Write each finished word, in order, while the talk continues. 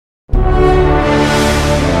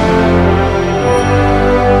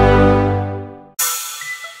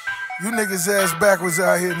niggas ass backwards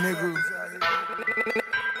out here, nigga.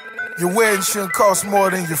 Your wedding shouldn't cost more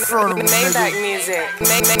than your funeral, Maybach nigga. music.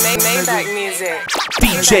 Maybach music.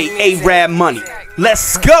 DJ A-Rap Money.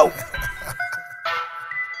 Let's go.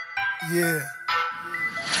 Yeah.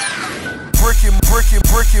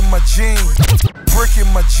 Brickin' my jeans.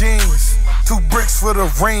 Brickin' my jeans. 2 bricks for the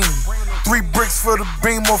ring. 3 bricks for the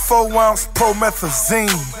beam or 4-ounce promethazine.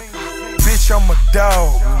 Bitch, I'm a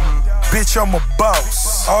dog. Bitch, I'm a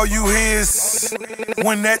boss. All you hear is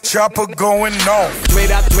when that chopper going off.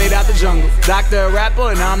 Made out the jungle. Doctor, a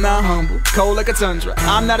rapper, and I'm not humble. Cold like a tundra.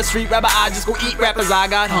 I'm not a street rapper, I just go eat rappers, I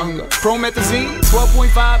got hunger. Promethazine,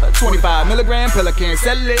 12.5 or 25 milligram pill. I can't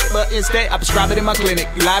sell it, but instead I prescribe it in my clinic.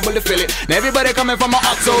 You liable to feel it. And everybody coming from my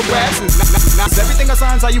autographs. Not everything I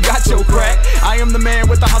signs how you got your crack. I am the man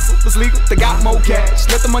with the hustle that's legal, that got more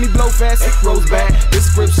cash. Let the money blow fast, it grows back.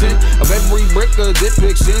 Description of every brick a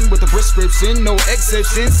depiction with a prescription, no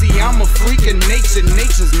exception. See, I'm a freak of nature.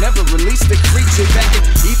 Nature's never released a creature that can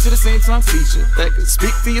eat to the same time feature, that can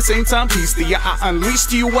speak to your same time piece. I unleash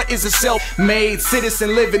to you what is a self-made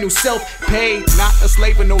citizen living who self-paid, not a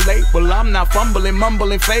slave with no label. I'm not fumbling,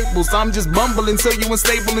 mumbling fables. I'm just bumbling till you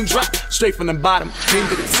unstable and drop straight from the bottom, came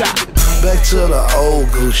to the top. Back to the old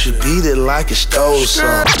Gucci, beat it like it stole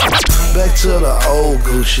some. Back to the old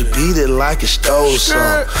Gucci, beat it like it stole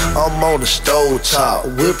some. I'm on the stove top,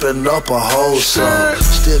 whipping up a whole song.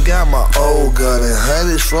 Still got my old gun and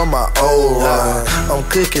hundreds from my old run. I'm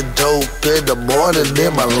cooking dope in the morning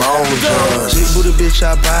in my long johns. Big booty bitch,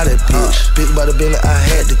 I buy that bitch. Big body Billy, I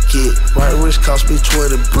had to get. Right wrist cost me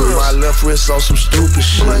 20 bricks. My left wrist on some stupid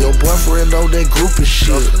shit. Your boyfriend on that groupie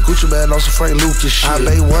shit. Gucci man on some Frank Lucas shit. I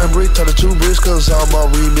made 1 brick, turn to 2 bricks, cause I'm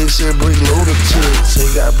on remixing brick lunatic. Say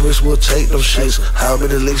got bricks, we'll take them shits. How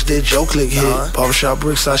many licks did Joe Click hit? Barbershop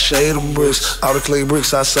bricks, I shade them bricks. All the clean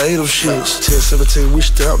bricks, I say them shits. 10-17, we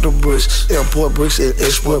stamp them bricks. Import bricks and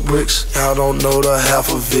export bricks. Y'all don't know the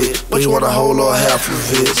half of it, but you want a whole lot half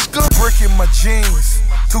of it. Brickin' my jeans.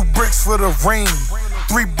 2 bricks for the ring.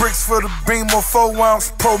 3 bricks for the beam or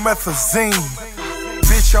 4-ounce promethazine.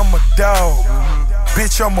 Bitch, I'm a dog.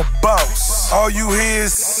 Bitch, I'm a boss. All you hear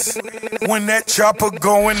is when that chopper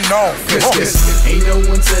going off. Ain't no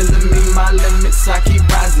one telling me my limits, I keep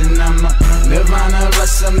rising. I'm a Nirvana,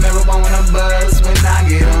 rush, a marijuana buzz when I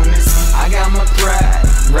get on this. I got my pride,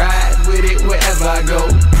 ride with it wherever I go.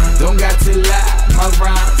 Don't got to lie, my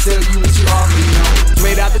rhyme tell you what you already know.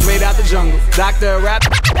 Made out the jungle, Doctor, a rapper.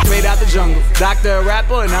 Made out the jungle, Doctor, a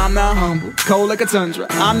rapper, and I'm not humble. Cold like a tundra.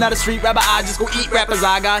 I'm not a street rapper, I just go eat rappers,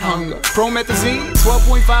 I got hunger. Promethazine,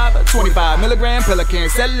 12.5 or 25 milligram pill. I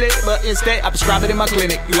can't sell it, but instead I prescribe it in my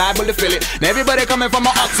clinic. You liable to feel it. And everybody coming from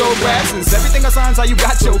my autographs. Since everything I signs how you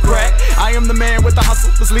got your crack. I am the man with the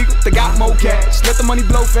hustle that's legal, that got more cash. Let the money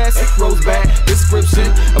blow fast, it grows back. Description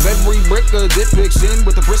of every brick a depiction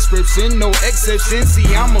with a prescription, no exception.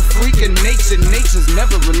 See, I'm a freak of nature. Nature's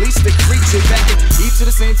never released a creature that can eat to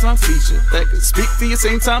the same time feature, that can speak to your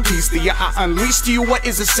same time piece. I unleash to you what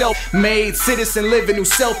is a self-made citizen living who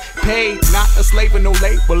self-paid, not a slave with no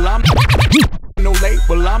label.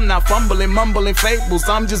 I'm not fumbling, mumbling fables.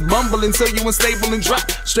 I'm just bumbling till you unstable and drop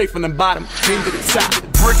straight from the bottom, came to the top.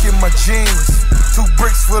 Brickin' my jeans. 2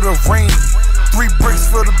 bricks for the ring. 3 bricks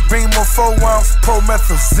for the beam or 4-ounce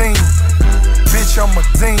promethazine. Bitch, I'm a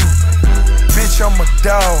dean. Bitch, I'm a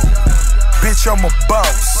dog. Bitch, I'm a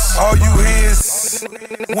boss. All you hear is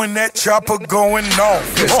when that chopper going off.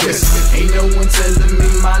 Ain't no one telling me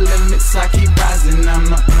my limits, I keep rising.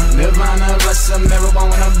 I'm a Nirvana, rush, a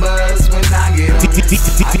marijuana buzz when I get on it.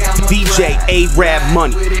 DJ A-Rap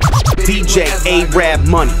Money. DJ A-Rap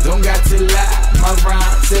Money. Don't got to lie, my rhyme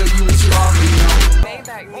tell you what you already know.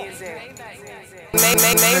 Maybach music.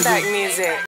 Maybach music.